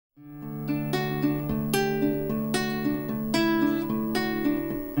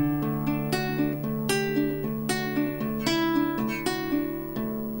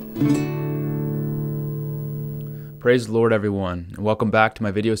Praise the Lord, everyone, and welcome back to my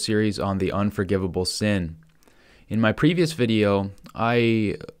video series on the unforgivable sin. In my previous video,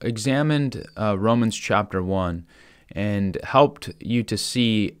 I examined Romans chapter 1 and helped you to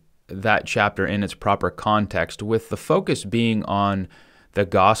see that chapter in its proper context, with the focus being on the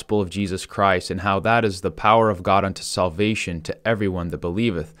gospel of Jesus Christ and how that is the power of God unto salvation to everyone that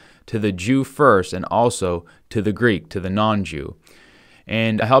believeth, to the Jew first and also to the Greek, to the non-Jew.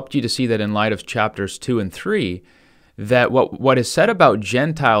 And I helped you to see that in light of chapters 2 and 3, that what is said about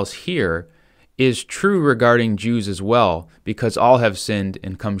Gentiles here is true regarding Jews as well, because all have sinned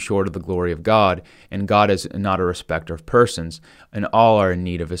and come short of the glory of God, and God is not a respecter of persons, and all are in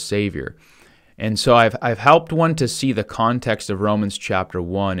need of a Savior. And so I've helped one to see the context of Romans chapter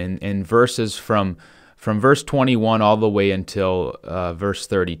 1 in verses from verse 21 all the way until verse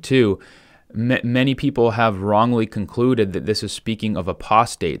 32. Many people have wrongly concluded that this is speaking of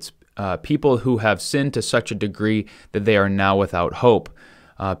apostates, people who have sinned to such a degree that they are now without hope,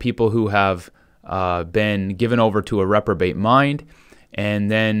 people who have been given over to a reprobate mind, and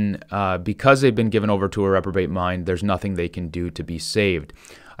then because they've been given over to a reprobate mind, there's nothing they can do to be saved.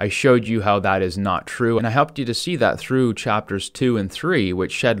 I showed you how that is not true, and I helped you to see that through chapters 2 and 3,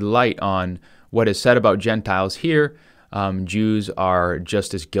 which shed light on what is said about Gentiles here. Jews are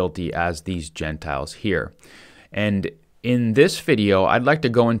just as guilty as these Gentiles here. And in this video, I'd like to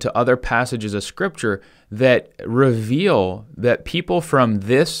go into other passages of Scripture that reveal that people from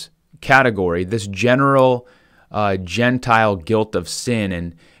this category, this general Gentile guilt of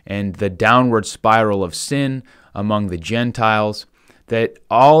sin and the downward spiral of sin among the Gentiles, that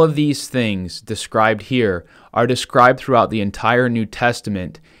all of these things described here are described throughout the entire New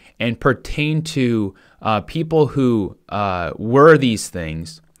Testament and pertain to people who were these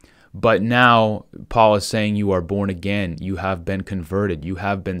things. But now Paul is saying you are born again, you have been converted, you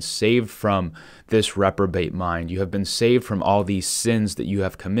have been saved from this reprobate mind, you have been saved from all these sins that you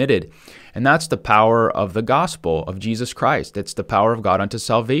have committed. And that's the power of the gospel of Jesus Christ. It's the power of God unto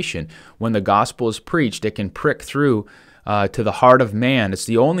salvation. When the gospel is preached, it can prick through to the heart of man. It's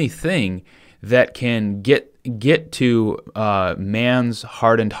the only thing that can get to man's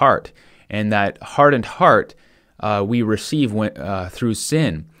hardened heart. And that hardened heart we receive through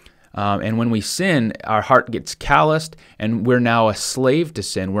sin. And when we sin, our heart gets calloused, and we're now a slave to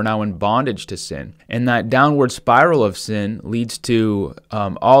sin. We're now in bondage to sin. And that downward spiral of sin leads to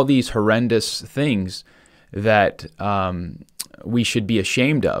all these horrendous things that we should be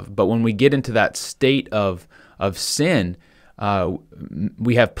ashamed of. But when we get into that state of sin,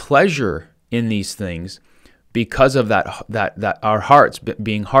 we have pleasure in these things because of that our hearts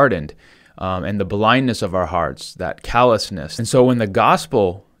being hardened, and the blindness of our hearts, that callousness. And so when the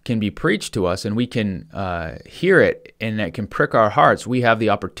gospel can be preached to us and we can hear it and it can prick our hearts, we have the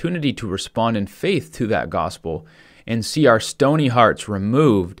opportunity to respond in faith to that gospel and see our stony hearts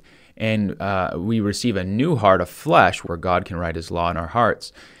removed, and we receive a new heart of flesh where God can write His law in our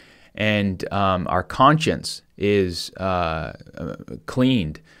hearts. And our conscience is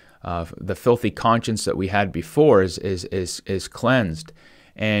cleaned. The filthy conscience that we had before is cleansed.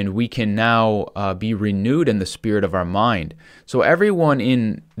 And we can now be renewed in the spirit of our mind. So everyone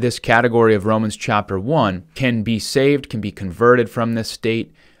in this category of Romans chapter 1 can be saved, can be converted from this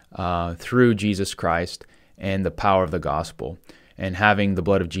state through Jesus Christ and the power of the gospel and having the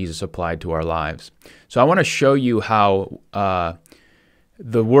blood of Jesus applied to our lives. So I want to show you how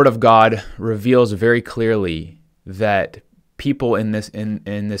the Word of God reveals very clearly that people in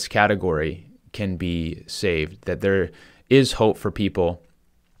this category can be saved, that there is hope for people.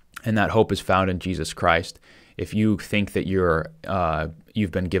 And that hope is found in Jesus Christ. If you think that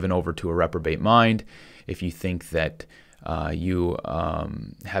you've been given over to a reprobate mind, if you think that you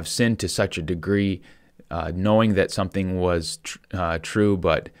have sinned to such a degree, knowing that something was true,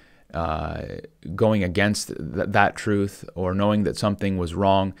 but going against that truth, or knowing that something was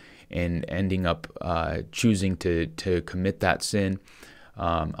wrong and ending up choosing to commit that sin,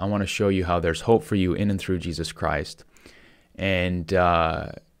 I want to show you how there's hope for you in and through Jesus Christ. And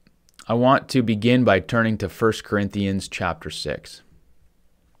I want to begin by turning to 1 Corinthians chapter 6,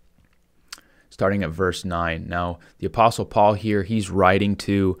 starting at verse 9. Now, the Apostle Paul here, he's writing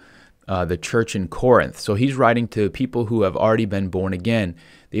to the church in Corinth. So he's writing to people who have already been born again.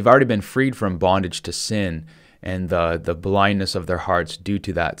 They've already been freed from bondage to sin and the blindness of their hearts due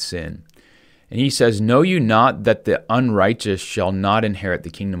to that sin. And he says, "Know you not that the unrighteous shall not inherit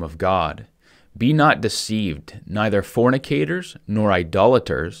the kingdom of God? Be not deceived, neither fornicators, nor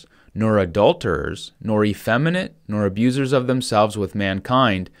idolaters, nor adulterers, nor effeminate, nor abusers of themselves with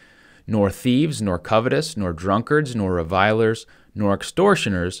mankind, nor thieves, nor covetous, nor drunkards, nor revilers, nor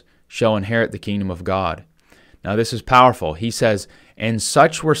extortioners shall inherit the kingdom of God. Now this is powerful. He says, and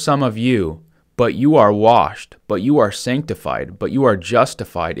such were some of you, but you are washed, but you are sanctified, but you are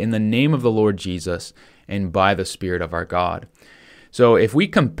justified in the name of the Lord Jesus and by the Spirit of our God. So if we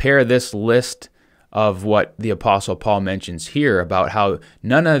compare this list of what the Apostle Paul mentions here about how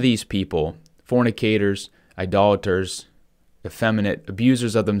none of these people, fornicators, idolaters, effeminate,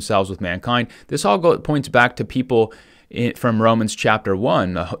 abusers of themselves with mankind, this all points back to people from Romans chapter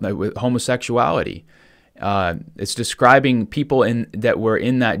 1 with homosexuality. It's describing people that were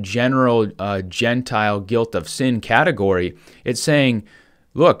in that general Gentile guilt of sin category. It's saying,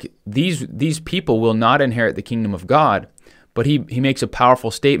 look, these people will not inherit the kingdom of God. But he makes a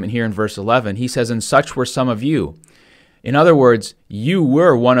powerful statement here in verse 11. He says, and such were some of you. In other words, you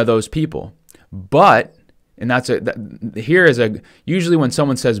were one of those people. But, and usually when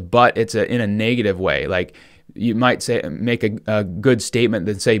someone says but, it's in a negative way. Like you might make a good statement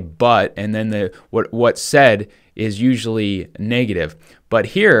that say but, and then what's said is usually negative. But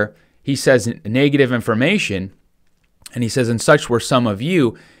here he says negative information, and he says, and such were some of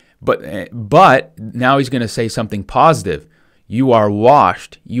you. But now he's going to say something positive. You are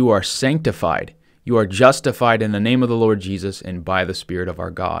washed, you are sanctified, you are justified in the name of the Lord Jesus and by the Spirit of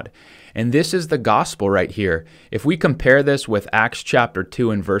our God. And this is the gospel right here. If we compare this with Acts chapter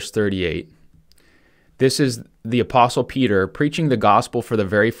 2 and verse 38, this is the Apostle Peter preaching the gospel for the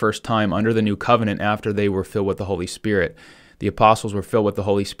very first time under the new covenant after they were filled with the Holy Spirit. The apostles were filled with the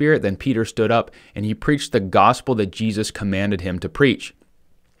Holy Spirit, then Peter stood up and he preached the gospel that Jesus commanded him to preach.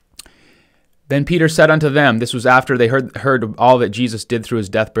 Then Peter said unto them, this was after they heard all that Jesus did through his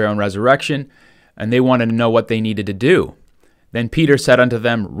death, burial, and resurrection, and they wanted to know what they needed to do. Then Peter said unto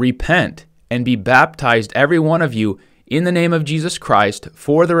them, repent, and be baptized every one of you in the name of Jesus Christ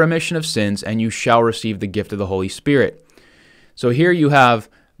for the remission of sins, and you shall receive the gift of the Holy Spirit. So here you have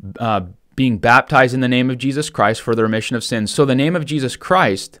being baptized in the name of Jesus Christ for the remission of sins. So the name of Jesus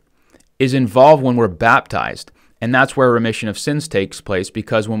Christ is involved when we're baptized. And that's where remission of sins takes place,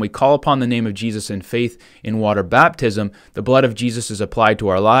 because when we call upon the name of Jesus in faith in water baptism, the blood of Jesus is applied to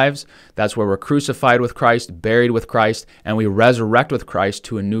our lives. That's where we're crucified with Christ, buried with Christ, and we resurrect with Christ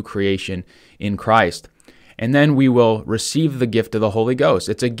to a new creation in Christ. And then we will receive the gift of the Holy Ghost.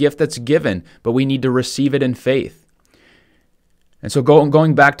 It's a gift that's given, but we need to receive it in faith. And so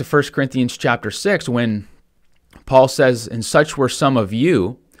going back to 1 Corinthians chapter 6, when Paul says, and such were some of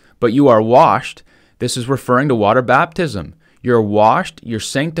you, but you are washed, this is referring to water baptism. You're washed, you're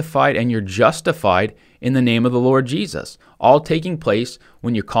sanctified, and you're justified in the name of the Lord Jesus. All taking place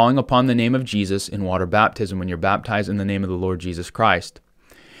when you're calling upon the name of Jesus in water baptism, when you're baptized in the name of the Lord Jesus Christ.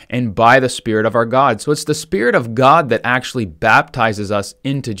 And by the Spirit of our God. So it's the Spirit of God that actually baptizes us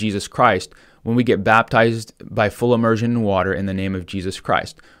into Jesus Christ when we get baptized by full immersion in water in the name of Jesus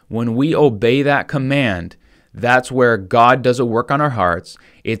Christ. When we obey that command, that's where God does a work on our hearts.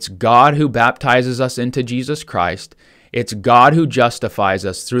 It's God who baptizes us into Jesus Christ. It's God who justifies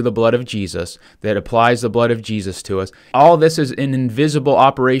us through the blood of Jesus, that applies the blood of Jesus to us. All this is an invisible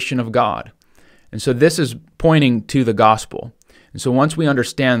operation of God. And so this is pointing to the gospel. And so once we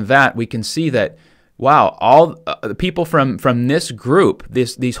understand that, we can see that, wow, all the people from this group,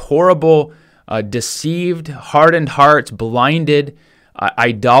 these horrible, deceived, hardened hearts, blinded,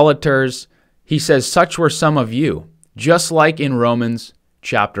 idolaters, he says, such were some of you, just like in Romans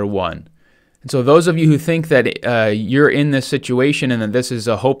chapter 1. And so those of you who think that you're in this situation and that this is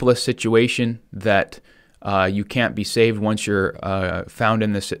a hopeless situation, that you can't be saved once you're found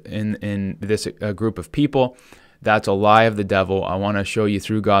in this group of people, that's a lie of the devil. I want to show you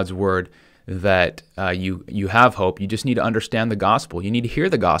through God's word that you have hope. You just need to understand the gospel. You need to hear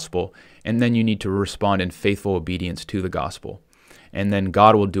the gospel, and then you need to respond in faithful obedience to the gospel. And then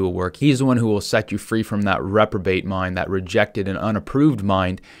God will do a work. He's the one who will set you free from that reprobate mind, that rejected and unapproved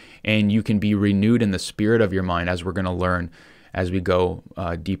mind, and you can be renewed in the spirit of your mind, as we're going to learn as we go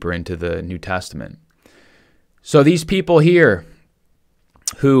deeper into the New Testament. So these people here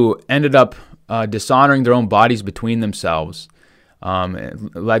who ended up dishonoring their own bodies between themselves,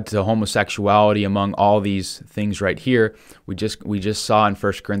 it led to homosexuality among all these things right here. We just saw in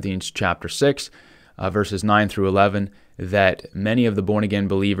 1 Corinthians chapter 6, verses 9 through 11, that many of the born-again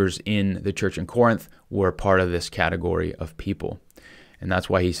believers in the church in Corinth were part of this category of people. And that's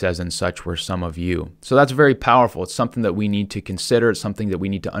why he says, and such were some of you. So that's very powerful. It's something that we need to consider. It's something that we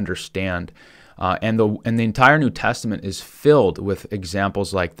need to understand. And the entire New Testament is filled with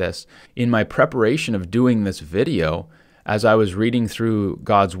examples like this. In my preparation of doing this video, as I was reading through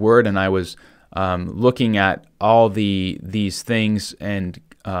God's Word and I was looking at all these things and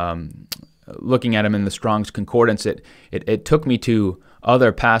looking at them in the Strong's Concordance, it took me to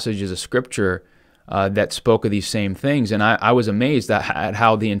other passages of Scripture that spoke of these same things. And I was amazed at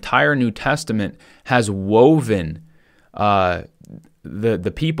how the entire New Testament has woven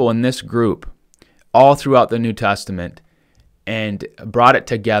the people in this group all throughout the New Testament and brought it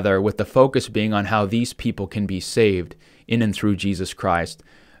together with the focus being on how these people can be saved in and through Jesus Christ,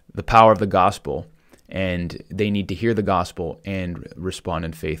 the power of the gospel, and they need to hear the gospel and respond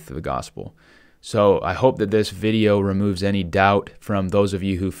in faith to the gospel. So I hope that this video removes any doubt from those of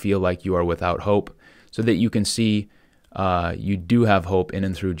you who feel like you are without hope, so that you can see you do have hope in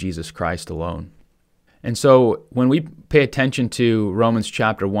and through Jesus Christ alone. And so when we pay attention to Romans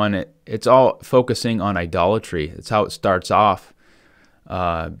chapter 1, it's all focusing on idolatry. It's how it starts off.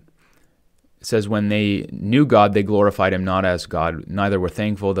 It says, when they knew God, they glorified him not as God, neither were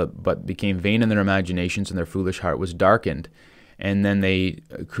thankful, but became vain in their imaginations, and their foolish heart was darkened. And then they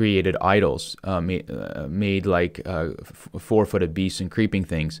created idols, made like four-footed beasts and creeping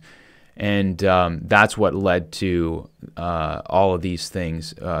things. And that's what led to all of these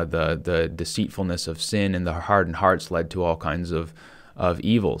things. The deceitfulness of sin and the hardened hearts led to all kinds of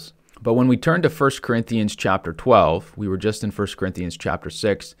evils. But when we turn to 1 Corinthians chapter 12, we were just in 1 Corinthians chapter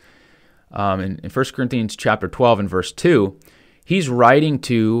 6. In 1 Corinthians chapter 12 and verse 2, he's writing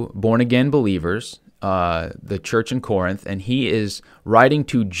to born-again believers, the church in Corinth, and he is writing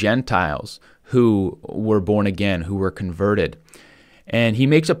to Gentiles who were born again, who were converted. And he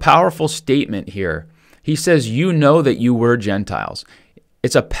makes a powerful statement here. He says, you know that you were Gentiles.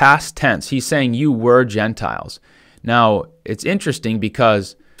 It's a past tense. He's saying you were Gentiles. Now, it's interesting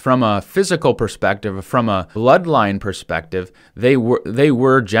because from a physical perspective, from a bloodline perspective, they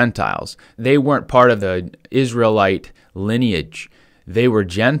were Gentiles. They weren't part of the Israelite lineage. They were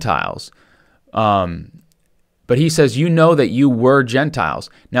Gentiles. But he says, you know that you were Gentiles.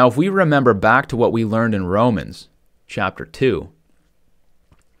 Now, if we remember back to what we learned in Romans chapter 2,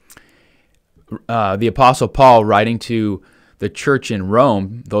 the Apostle Paul, writing to the church in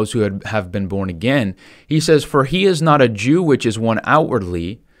Rome, those who have been born again, he says, for he is not a Jew which is one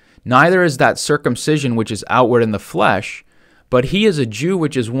outwardly, neither is that circumcision which is outward in the flesh, but he is a Jew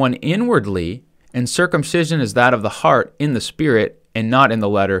which is one inwardly, and circumcision is that of the heart in the spirit, and not in the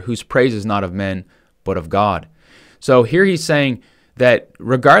letter, whose praise is not of men, but of God. So here he's saying that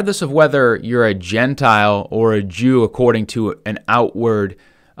regardless of whether you're a Gentile or a Jew according to an outward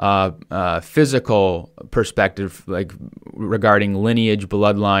physical perspective, like regarding lineage,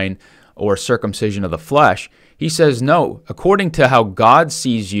 bloodline, or circumcision of the flesh, he says, no, according to how God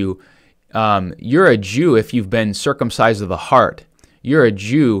sees you, you're a Jew if you've been circumcised of the heart. You're a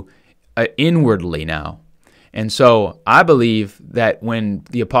Jew inwardly now. And so I believe that when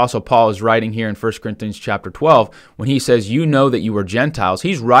the Apostle Paul is writing here in 1 Corinthians chapter 12, when he says, you know that you were Gentiles,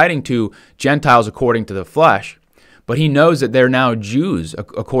 he's writing to Gentiles according to the flesh. But he knows that they're now Jews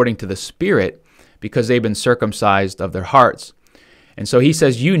according to the Spirit because they've been circumcised of their hearts. And so he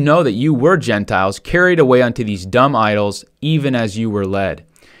says, you know that you were Gentiles, carried away unto these dumb idols, even as you were led.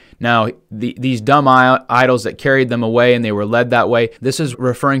 Now, these dumb idols that carried them away and they were led that way, this is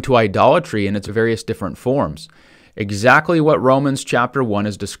referring to idolatry in its various different forms. Exactly what Romans chapter 1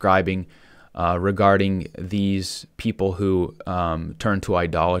 is describing regarding these people who turn to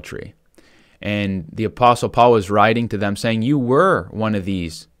idolatry. And the Apostle Paul was writing to them saying, you were one of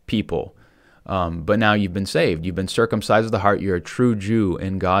these people, but now you've been saved. You've been circumcised of the heart. You're a true Jew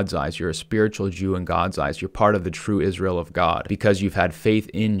in God's eyes. You're a spiritual Jew in God's eyes. You're part of the true Israel of God because you've had faith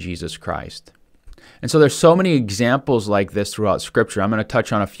in Jesus Christ. And so there's so many examples like this throughout Scripture. I'm going to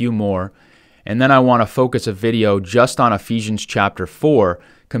touch on a few more. And then I want to focus a video just on Ephesians chapter 4,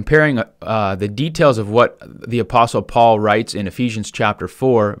 comparing the details of what the Apostle Paul writes in Ephesians chapter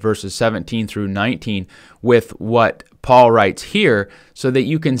 4, verses 17 through 19, with what Paul writes here, so that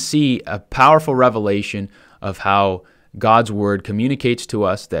you can see a powerful revelation of how God's Word communicates to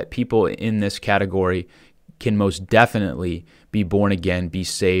us that people in this category can most definitely be born again, be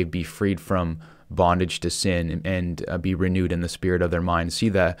saved, be freed from bondage to sin, and be renewed in the spirit of their mind. See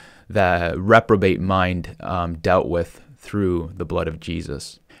the reprobate mind dealt with through the blood of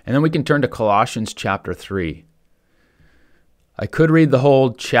Jesus. And then we can turn to Colossians chapter 3. I could read the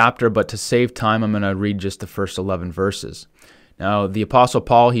whole chapter, but to save time, I'm going to read just the first 11 verses. Now, the Apostle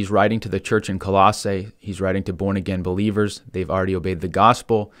Paul, he's writing to the church in Colossae. He's writing to born-again believers. They've already obeyed the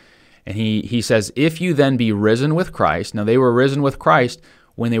gospel. And he says, if you then be risen with Christ. Now, they were risen with Christ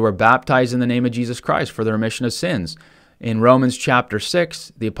when they were baptized in the name of Jesus Christ for the remission of sins. In Romans chapter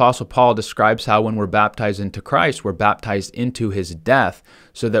 6, the Apostle Paul describes how when we're baptized into Christ, we're baptized into his death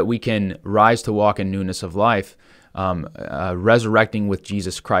so that we can rise to walk in newness of life, resurrecting with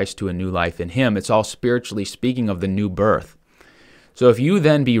Jesus Christ to a new life in him. It's all spiritually speaking of the new birth. So if you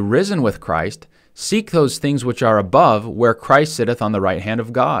then be risen with Christ, seek those things which are above, where Christ sitteth on the right hand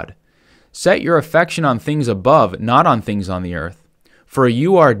of God. Set your affection on things above, not on things on the earth. For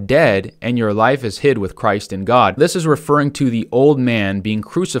you are dead, and your life is hid with Christ in God. This is referring to the old man being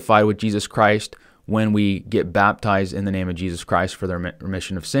crucified with Jesus Christ when we get baptized in the name of Jesus Christ for the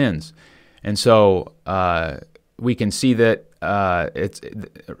remission of sins. And so we can see that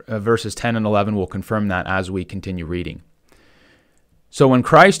verses 10 and 11 will confirm that as we continue reading. So when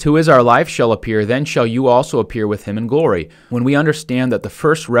Christ, who is our life, shall appear, then shall you also appear with him in glory. When we understand that the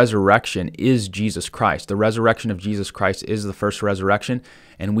first resurrection is Jesus Christ, the resurrection of Jesus Christ is the first resurrection,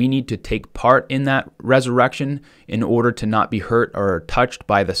 and we need to take part in that resurrection in order to not be hurt or touched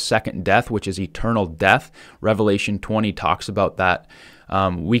by the second death, which is eternal death. Revelation 20 talks about that.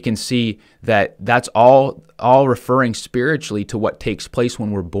 We can see that that's all referring spiritually to what takes place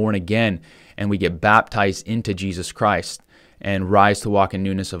when we're born again and we get baptized into Jesus Christ and rise to walk in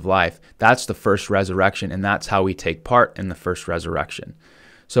newness of life. That's the first resurrection, and that's how we take part in the first resurrection.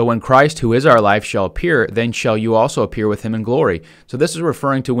 So when Christ, who is our life, shall appear, then shall you also appear with him in glory. So this is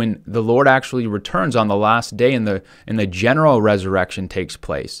referring to when the Lord actually returns on the last day and the general resurrection takes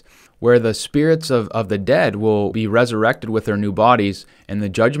place, where the spirits of the dead will be resurrected with their new bodies, and the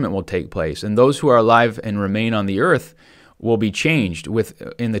judgment will take place. And those who are alive and remain on the earth will be changed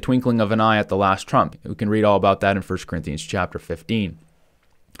in the twinkling of an eye at the last trump. We can read all about that in 1 Corinthians chapter 15.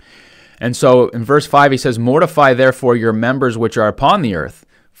 And so in verse 5 he says, "Mortify therefore your members which are upon the earth,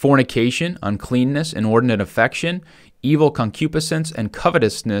 fornication, uncleanness, inordinate affection, evil concupiscence, and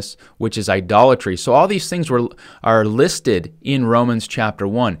covetousness, which is idolatry." So all these things are listed in Romans chapter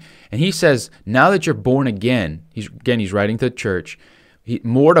 1. And he says, now that you're born again, he's writing to the church,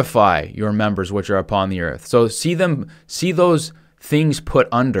 mortify your members which are upon the earth. So see those things put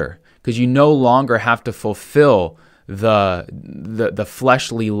under, because you no longer have to fulfill the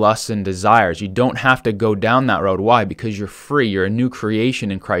fleshly lusts and desires. You don't have to go down that road. Why? Because you're free. You're a new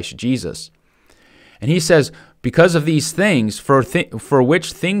creation in Christ Jesus. And he says, because of these things, for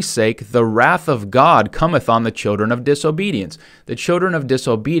which things' sake the wrath of God cometh on the children of disobedience. The children of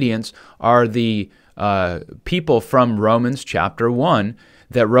disobedience are the people from Romans chapter 1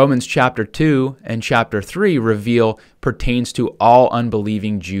 that Romans chapter 2 and chapter 3 reveal pertains to all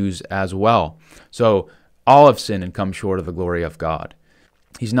unbelieving Jews as well. So all have sinned and come short of the glory of God.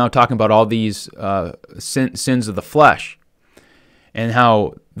 He's now talking about all these sins of the flesh and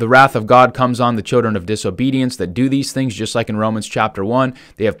how the wrath of God comes on the children of disobedience that do these things, just like in Romans chapter 1.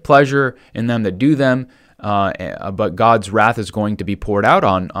 They have pleasure in them that do them, but God's wrath is going to be poured out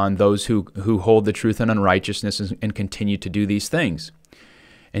on those who hold the truth in unrighteousness and continue to do these things.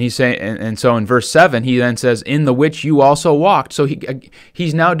 And he's saying, and so in verse 7, he then says, "In the which you also walked." So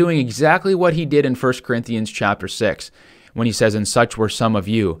he's now doing exactly what he did in 1 Corinthians chapter 6, when he says, "And such were some of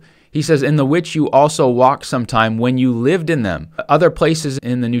you." He says, "In the which you also walked sometime when you lived in them." Other places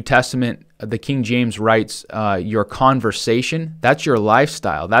in the New Testament, the King James writes, your conversation. That's your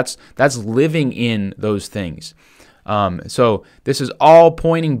lifestyle. That's living in those things. So this is all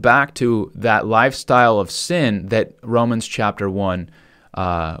pointing back to that lifestyle of sin that Romans chapter 1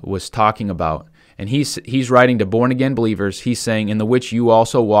 was talking about. And he's writing to born-again believers. He's saying, "In the which you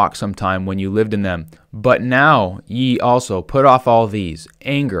also walked sometime when you lived in them. But now ye also put off all these,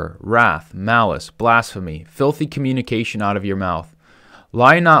 anger, wrath, malice, blasphemy, filthy communication out of your mouth.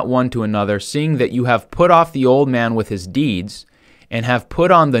 Lie not one to another, seeing that you have put off the old man with his deeds, and have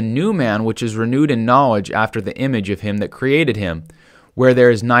put on the new man, which is renewed in knowledge after the image of him that created him, where there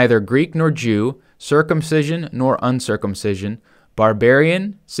is neither Greek nor Jew, circumcision nor uncircumcision,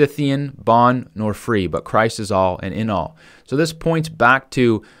 barbarian, Scythian, bond, nor free, but Christ is all and in all." So this points back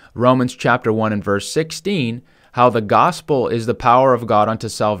to Romans chapter 1 and verse 16, how the gospel is the power of God unto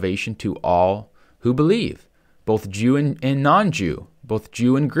salvation to all who believe, both Jew and non-Jew, both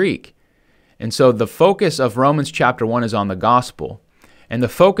Jew and Greek. And so the focus of Romans chapter 1 is on the gospel. And the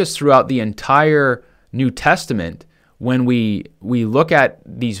focus throughout the entire New Testament, when we look at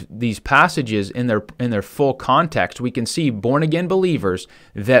these passages in their full context, we can see born-again believers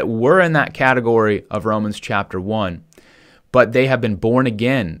that were in that category of Romans chapter 1. But they have been born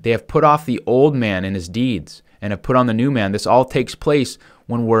again. They have put off the old man and his deeds and have put on the new man. This all takes place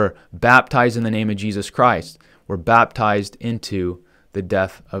when we're baptized in the name of Jesus Christ. We're baptized into the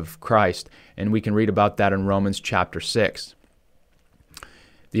death of Christ. And we can read about that in Romans chapter 6.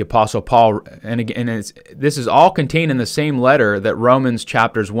 The Apostle Paul, and again, this is all contained in the same letter that Romans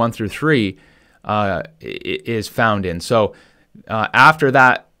chapters 1 through 3 is found in. So after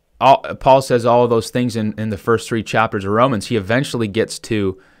that, Paul says all of those things in the first 3 chapters of Romans. He eventually gets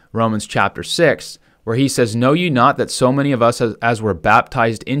to Romans chapter 6, where he says, "Know ye not that so many of us as were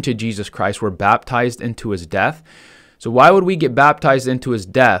baptized into Jesus Christ were baptized into his death?" So why would we get baptized into his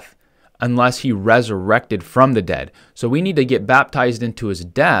death unless he resurrected from the dead? So we need to get baptized into his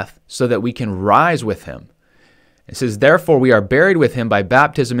death so that we can rise with him. It says, "Therefore we are buried with him by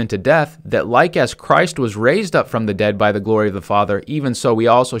baptism into death, that like as Christ was raised up from the dead by the glory of the Father, even so we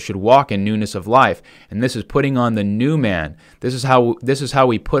also should walk in newness of life." And this is putting on the new man. This is how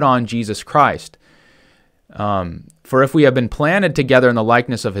we put on Jesus Christ. "For if we have been planted together in the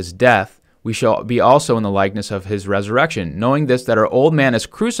likeness of his death, we shall be also in the likeness of his resurrection, knowing this, that our old man is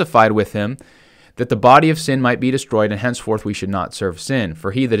crucified with him, that the body of sin might be destroyed, and henceforth we should not serve sin.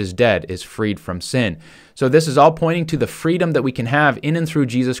 For he that is dead is freed from sin." So this is all pointing to the freedom that we can have in and through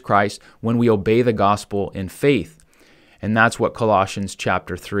Jesus Christ when we obey the gospel in faith. And that's what Colossians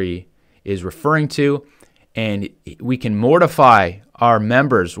chapter 3 is referring to. And we can mortify our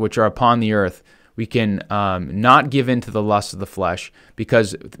members which are upon the earth. We can not give in to the lusts of the flesh,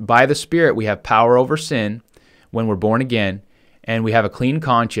 because by the Spirit we have power over sin when we're born again, and we have a clean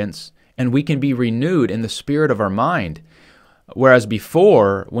conscience, and we can be renewed in the spirit of our mind. Whereas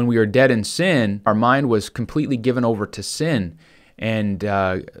before, when we were dead in sin, our mind was completely given over to sin, and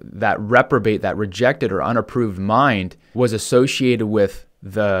that reprobate, that rejected or unapproved mind was associated with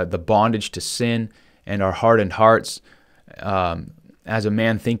the bondage to sin and our hardened hearts. As a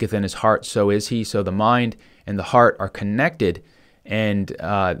man thinketh in his heart, so is he. So the mind and the heart are connected, and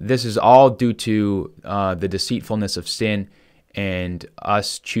this is all due to the deceitfulness of sin and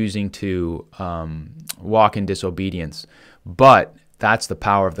us choosing to walk in disobedience. But that's the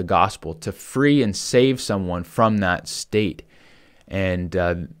power of the gospel, to free and save someone from that state. And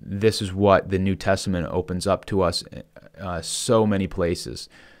this is what the New Testament opens up to us so many places.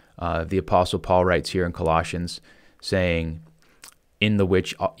 The Apostle Paul writes here in Colossians, saying, "In the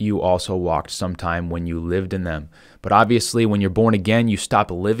which you also walked sometime when you lived in them." But obviously, when you're born again, you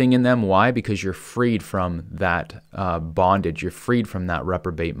stop living in them. Why? Because you're freed from that bondage. You're freed from that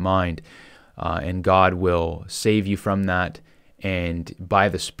reprobate mind. And God will save you from that. And by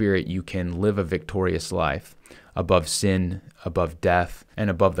the Spirit, you can live a victorious life above sin, above death, and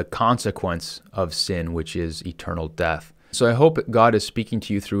above the consequence of sin, which is eternal death. So I hope God is speaking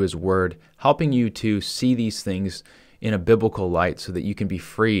to you through his word, helping you to see these things in a biblical light so that you can be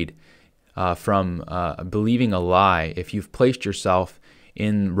freed from believing a lie. If you've placed yourself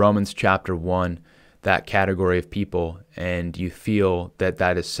in Romans chapter 1, that category of people, and you feel that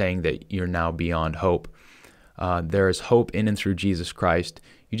that is saying that you're now beyond hope, there is hope in and through Jesus Christ.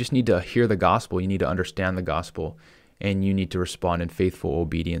 You just need to hear the gospel. You need to understand the gospel, and you need to respond in faithful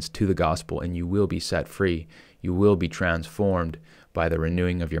obedience to the gospel, and you will be set free. You will be transformed by the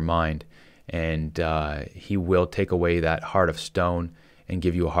renewing of your mind. And he will take away that heart of stone and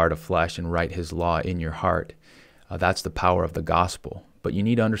give you a heart of flesh and write his law in your heart. That's the power of the gospel. But you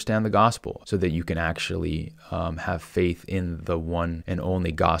need to understand the gospel so that you can actually have faith in the one and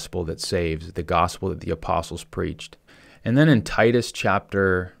only gospel that saves, the gospel that the apostles preached. And then in Titus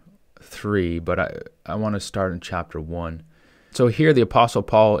chapter 3, but I want to start in chapter 1. So here the Apostle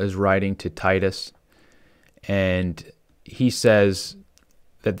Paul is writing to Titus, and he says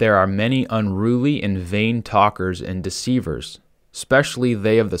that there are many unruly and vain talkers and deceivers, especially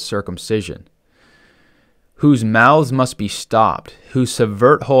they of the circumcision, whose mouths must be stopped, who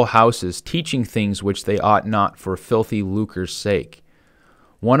subvert whole houses, teaching things which they ought not for filthy lucre's sake.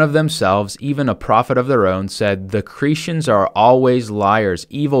 One of themselves, even a prophet of their own, said, "The Cretians are always liars,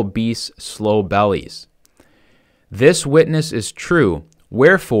 evil beasts, slow bellies." This witness is true.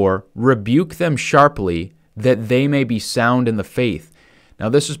 Wherefore, rebuke them sharply, that they may be sound in the faith. Now,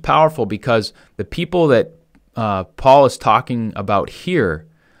 this is powerful because the people that Paul is talking about here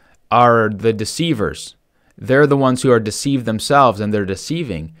are the deceivers. They're the ones who are deceived themselves, and they're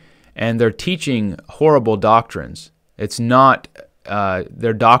deceiving, and they're teaching horrible doctrines. It's not,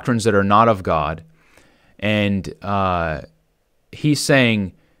 they're doctrines that are not of God. And he's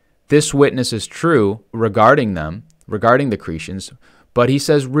saying this witness is true regarding them, regarding the Cretians, but he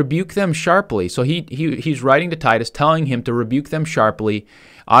says rebuke them sharply. So he's writing to Titus, telling him to rebuke them sharply,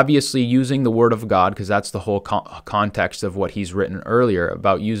 obviously using the word of God, because that's the whole context of what he's written earlier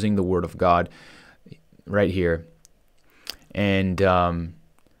about using the word of God right here. And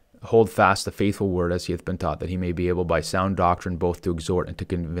hold fast the faithful word as he hath been taught, that he may be able by sound doctrine both to exhort and to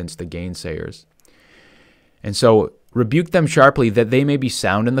convince the gainsayers. And so rebuke them sharply, that they may be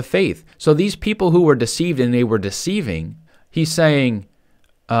sound in the faith. So these people who were deceived and they were deceiving, he's saying,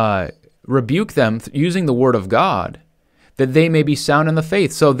 rebuke them using the word of God, that they may be sound in the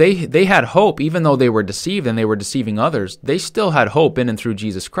faith. So they had hope, even though they were deceived and they were deceiving others. They still had hope in and through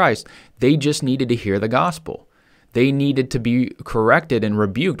Jesus Christ. They just needed to hear the gospel. They needed to be corrected and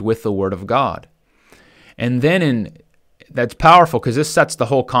rebuked with the word of God. And then that's powerful, because this sets the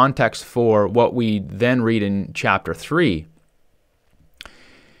whole context for what we then read in chapter 3.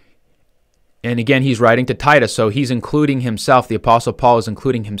 And again, he's writing to Titus, so he's including himself. The Apostle Paul is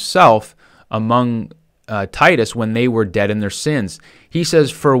including himself among Titus when they were dead in their sins. He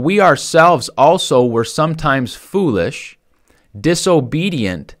says, "For we ourselves also were sometimes foolish,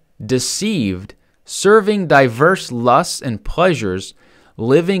 disobedient, deceived, serving diverse lusts and pleasures,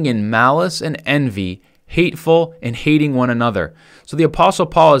 living in malice and envy, hateful and hating one another." So the Apostle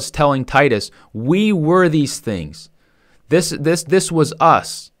Paul is telling Titus, we were these things. This was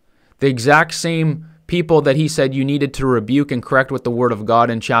us. The exact same people that he said you needed to rebuke and correct with the word of God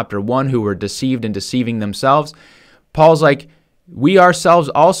in chapter 1, who were deceived and deceiving themselves. Paul's like, we ourselves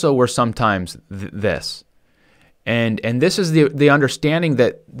also were sometimes this. And this is the understanding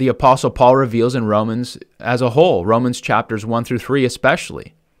that the Apostle Paul reveals in Romans as a whole, Romans chapters 1 through 3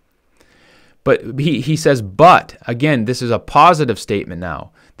 especially. But he says, but, again, this is a positive statement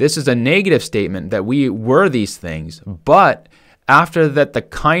now. This is a negative statement that we were these things, but after that the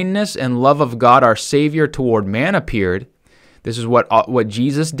kindness and love of God our Savior toward man appeared, this is what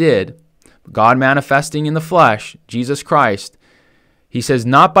Jesus did, God manifesting in the flesh, Jesus Christ. He says,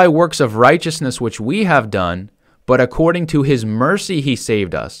 not by works of righteousness which we have done, but according to his mercy he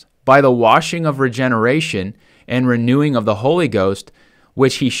saved us, by the washing of regeneration and renewing of the Holy Ghost,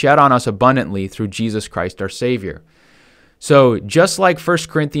 which he shed on us abundantly through Jesus Christ our Savior. So just like 1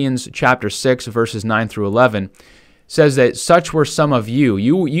 Corinthians chapter 6, verses 9 through 11, says that such were some of you.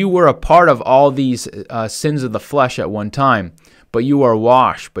 You were a part of all these sins of the flesh at one time, but you are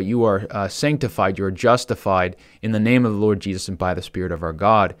washed, but you are sanctified, you are justified in the name of the Lord Jesus and by the Spirit of our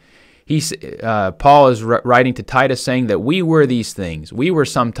God. Paul is writing to Titus saying that we were these things. We were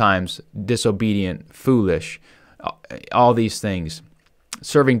sometimes disobedient, foolish, all these things,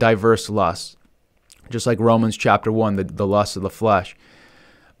 serving diverse lusts, just like Romans chapter 1, the lusts of the flesh.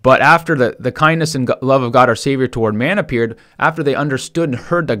 But after the kindness and love of God our Savior toward man appeared, after they understood and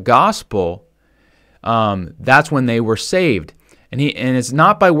heard the gospel, that's when they were saved. And it's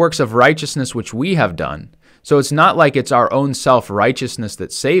not by works of righteousness which we have done. So it's not like it's our own self-righteousness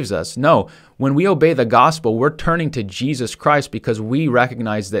that saves us. No, when we obey the gospel, we're turning to Jesus Christ because we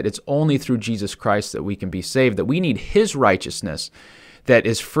recognize that it's only through Jesus Christ that we can be saved, that we need his righteousness that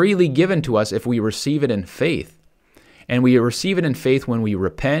is freely given to us if we receive it in faith. And we receive it in faith when we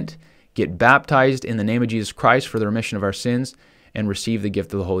repent, get baptized in the name of Jesus Christ for the remission of our sins, and receive the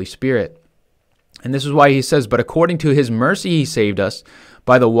gift of the Holy Spirit. And this is why he says, but according to his mercy he saved us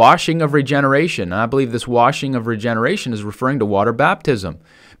by the washing of regeneration. And I believe this washing of regeneration is referring to water baptism,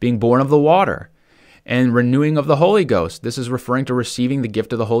 being born of the water, and renewing of the Holy Ghost. This is referring to receiving the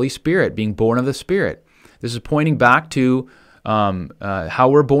gift of the Holy Spirit, being born of the Spirit. This is pointing back to how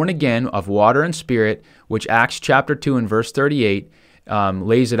we're born again of water and spirit, which Acts chapter 2 and verse 38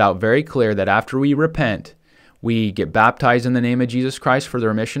 lays it out very clear that after we repent, we get baptized in the name of Jesus Christ for the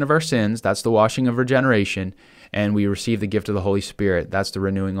remission of our sins. That's the washing of regeneration. And we receive the gift of the Holy Spirit. That's the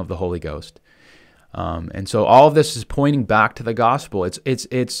renewing of the Holy Ghost. And so all of this is pointing back to the gospel. It's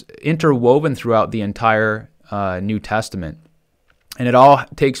interwoven throughout the entire New Testament. And it all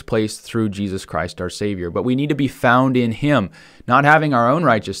takes place through Jesus Christ, our Savior. But we need to be found in him, not having our own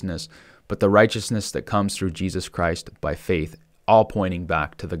righteousness, but the righteousness that comes through Jesus Christ by faith, all pointing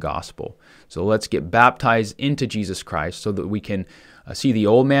back to the gospel. So let's get baptized into Jesus Christ so that we can see the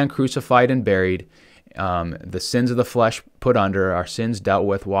old man crucified and buried, the sins of the flesh put under, our sins dealt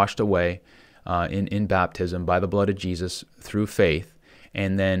with, washed away in baptism by the blood of Jesus through faith.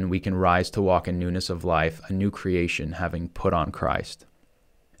 And then we can rise to walk in newness of life, a new creation, having put on Christ.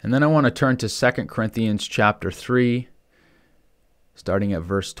 And then I want to turn to 2 Corinthians chapter 3, starting at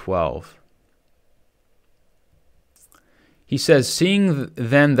verse 12. He says, seeing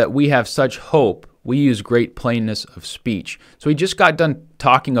then that we have such hope, we use great plainness of speech. So he just got done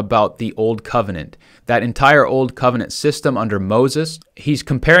talking about the Old Covenant, that entire Old Covenant system under Moses. He's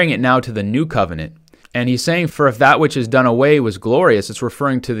comparing it now to the New Covenant. And he's saying, for if that which is done away was glorious, it's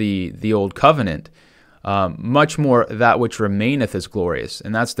referring to the Old Covenant, much more that which remaineth is glorious.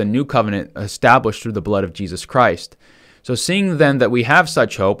 And that's the New Covenant established through the blood of Jesus Christ. So seeing then that we have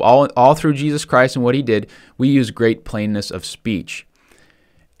such hope, all through Jesus Christ and what he did, we use great plainness of speech.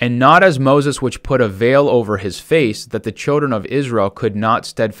 And not as Moses, which put a veil over his face, that the children of Israel could not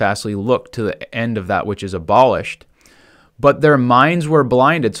steadfastly look to the end of that which is abolished, but their minds were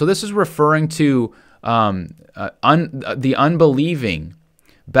blinded. So this is referring to the unbelieving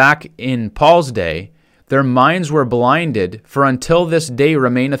back in Paul's day, their minds were blinded, for until this day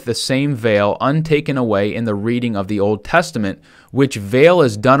remaineth the same veil untaken away in the reading of the Old Testament, which veil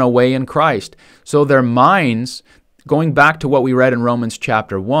is done away in Christ. So their minds, going back to what we read in Romans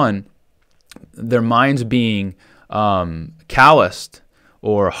chapter 1, their minds being calloused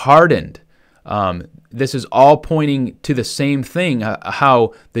or hardened, this is all pointing to the same thing,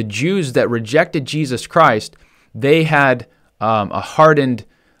 how the Jews that rejected Jesus Christ, they had a hardened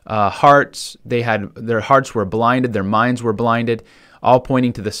hearts. Their hearts were blinded, their minds were blinded, all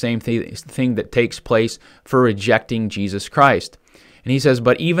pointing to the same thing that takes place for rejecting Jesus Christ. And he says,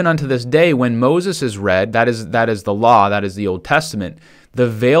 but even unto this day, when Moses is read, that is the law, that is the Old Testament, the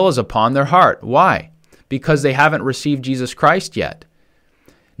veil is upon their heart. Why? Because they haven't received Jesus Christ yet.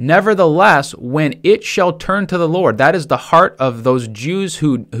 Nevertheless, when it shall turn to the Lord, that is the heart of those Jews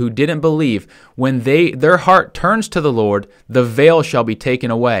who didn't believe, when their heart turns to the Lord, the veil shall be taken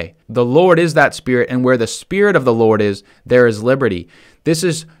away. The Lord is that Spirit, and where the Spirit of the Lord is, there is liberty. This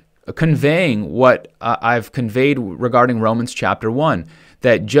is conveying what I've conveyed regarding Romans chapter 1,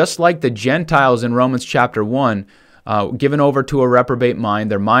 that just like the Gentiles in Romans chapter 1, given over to a reprobate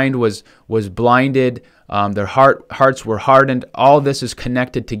mind, their mind was blinded, their hearts were hardened. All this is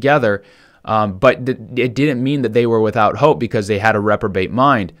connected together, but it didn't mean that they were without hope because they had a reprobate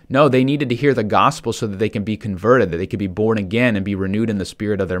mind. No, they needed to hear the gospel so that they can be converted, that they could be born again and be renewed in the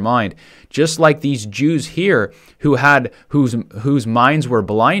spirit of their mind. Just like these Jews here whose minds were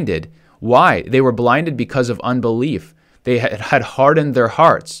blinded. Why? They were blinded because of unbelief. They had hardened their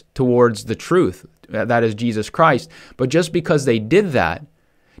hearts towards the truth, that is Jesus Christ. But just because they did that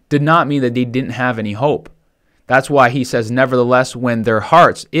did not mean that they didn't have any hope. That's why he says, nevertheless, when their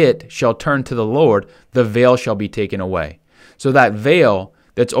hearts, it shall turn to the Lord, the veil shall be taken away. So that veil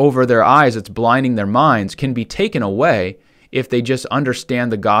that's over their eyes, that's blinding their minds, can be taken away if they just understand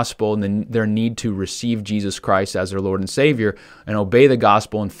the gospel and their need to receive Jesus Christ as their Lord and Savior and obey the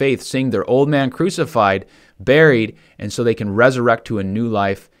gospel in faith, seeing their old man crucified, buried, and so they can resurrect to a new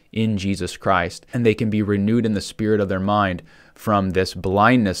life in Jesus Christ, and they can be renewed in the spirit of their mind from this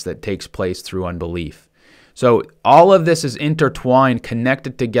blindness that takes place through unbelief. So all of this is intertwined,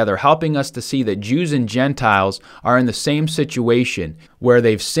 connected together, helping us to see that Jews and Gentiles are in the same situation where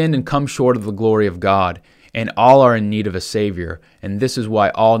they've sinned and come short of the glory of God, and all are in need of a Savior. And this is why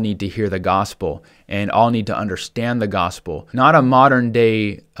all need to hear the gospel, and all need to understand the gospel. Not a modern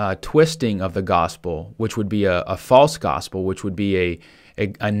day twisting of the gospel, which would be a false gospel, which would be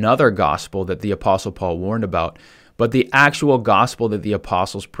another gospel that the Apostle Paul warned about, but the actual gospel that the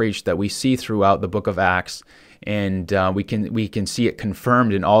apostles preached, that we see throughout the book of Acts, and we can see it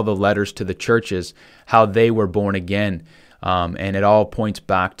confirmed in all the letters to the churches, how they were born again, and it all points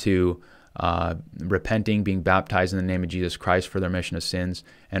back to repenting, being baptized in the name of Jesus Christ for their remission of sins,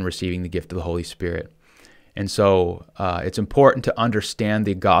 and receiving the gift of the Holy Spirit. And so it's important to understand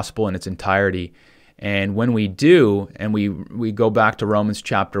the gospel in its entirety. And when we do, and we go back to Romans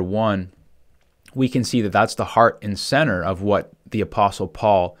chapter 1, we can see that that's the heart and center of what the Apostle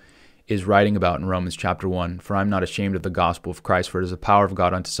Paul is writing about in Romans chapter 1. For I'm not ashamed of the gospel of Christ, for it is the power of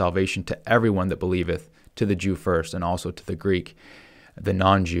God unto salvation to everyone that believeth, to the Jew first, and also to the Greek, the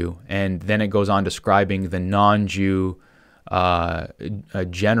non-Jew. And then it goes on describing the non-Jew, a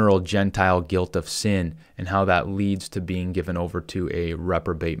general Gentile guilt of sin, and how that leads to being given over to a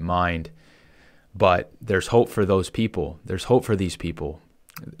reprobate mind. But there's hope for those people. There's hope for these people,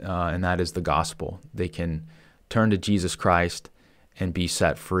 and that is the gospel. They can turn to Jesus Christ and be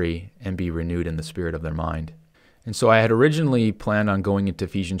set free and be renewed in the spirit of their mind. And so I had originally planned on going into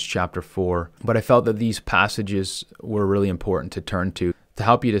Ephesians chapter 4, but I felt that these passages were really important to turn to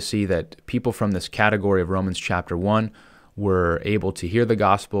help you to see that people from this category of Romans chapter 1 were able to hear the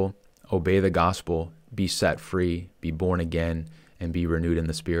gospel, obey the gospel, be set free, be born again, and be renewed in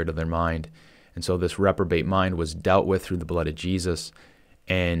the spirit of their mind. And so this reprobate mind was dealt with through the blood of Jesus,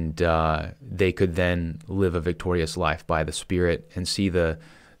 and they could then live a victorious life by the Spirit and see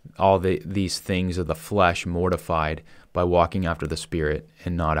these things of the flesh mortified by walking after the Spirit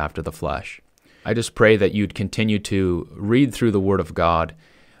and not after the flesh. I just pray that you'd continue to read through the Word of God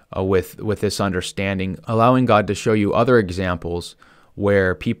with this understanding, allowing God to show you other examples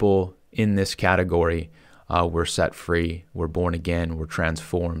where people in this category were set free, were born again, were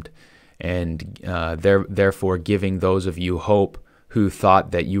transformed, and therefore giving those of you hope who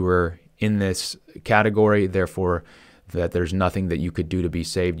thought that you were in this category, therefore that there's nothing that you could do to be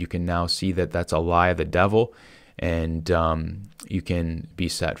saved. You can now see that that's a lie of the devil, and you can be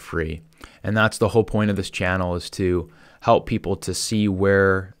set free. And that's the whole point of this channel, is to help people to see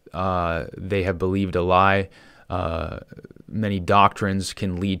where they have believed a lie. Many doctrines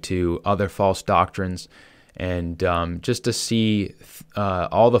can lead to other false doctrines. And just to see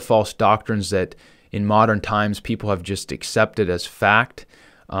all the false doctrines that in modern times people have just accepted as fact,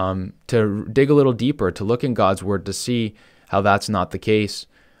 to dig a little deeper, to look in God's Word to see how that's not the case.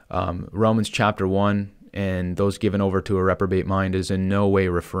 Romans chapter 1 and those given over to a reprobate mind is in no way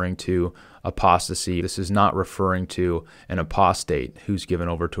referring to apostasy. This is not referring to an apostate who's given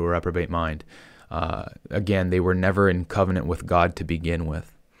over to a reprobate mind. Again, they were never in covenant with God to begin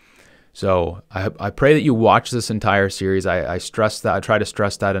with. So I pray that you watch this entire series. I stress that. I try to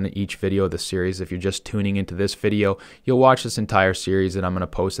stress that in each video of the series. If you're just tuning into this video, you'll watch this entire series that I'm going to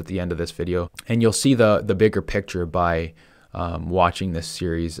post at the end of this video. And you'll see the bigger picture by watching this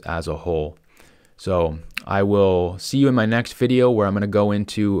series as a whole. So I will see you in my next video where I'm going to go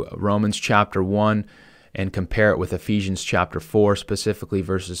into Romans chapter 1 and compare it with Ephesians chapter 4, specifically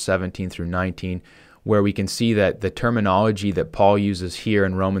verses 17 through 19, where we can see that the terminology that Paul uses here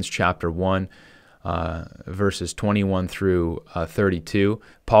in Romans chapter 1, verses 21 through 32,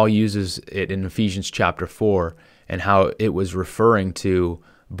 Paul uses it in Ephesians chapter 4, and how it was referring to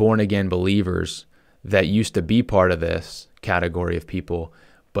born-again believers that used to be part of this category of people,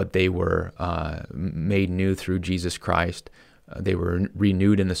 but they were made new through Jesus Christ. They were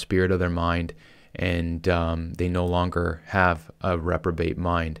renewed in the spirit of their mind, and they no longer have a reprobate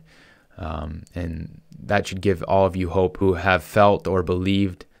mind. And that should give all of you hope who have felt or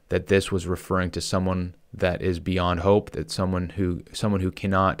believed that this was referring to someone that is beyond hope, that someone who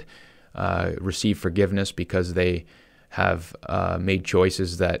cannot receive forgiveness because they have made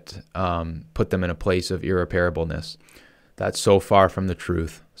choices that put them in a place of irreparableness. That's so far from the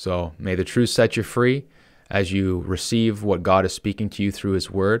truth. So may the truth set you free as you receive what God is speaking to you through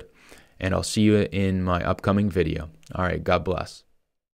His Word. And I'll see you in my upcoming video. All right, God bless.